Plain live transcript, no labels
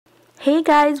Hey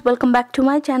guys, welcome back to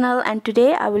my channel, and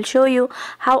today I will show you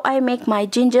how I make my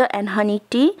ginger and honey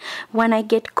tea. When I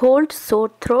get cold, sore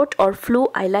throat or flu,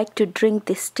 I like to drink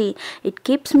this tea. It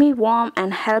keeps me warm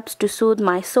and helps to soothe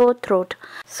my sore throat.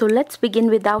 So let's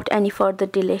begin without any further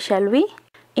delay, shall we?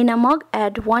 In a mug,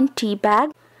 add 1 tea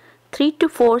bag, 3 to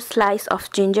 4 slices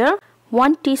of ginger,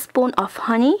 1 teaspoon of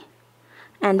honey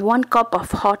and 1 cup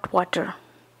of hot water.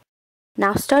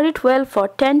 Now stir it well for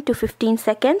 10 to 15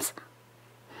 seconds.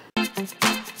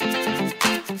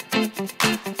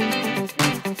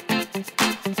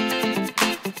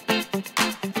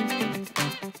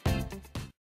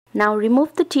 Now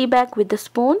remove the tea bag with the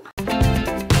spoon.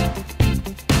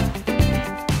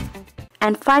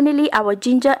 And finally, our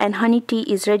ginger and honey tea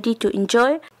is ready to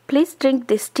enjoy. Please drink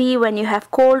this tea when you have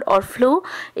cold or flu.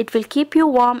 It will keep you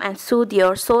warm and soothe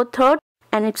your sore throat,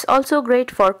 and it's also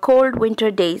great for cold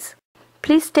winter days.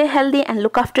 Please stay healthy and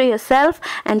look after yourself,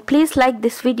 and please like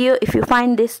this video if you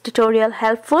find this tutorial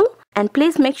helpful, and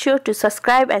please make sure to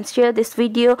subscribe and share this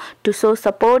video to show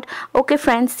support. Okay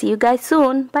friends, see you guys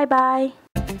soon. Bye bye.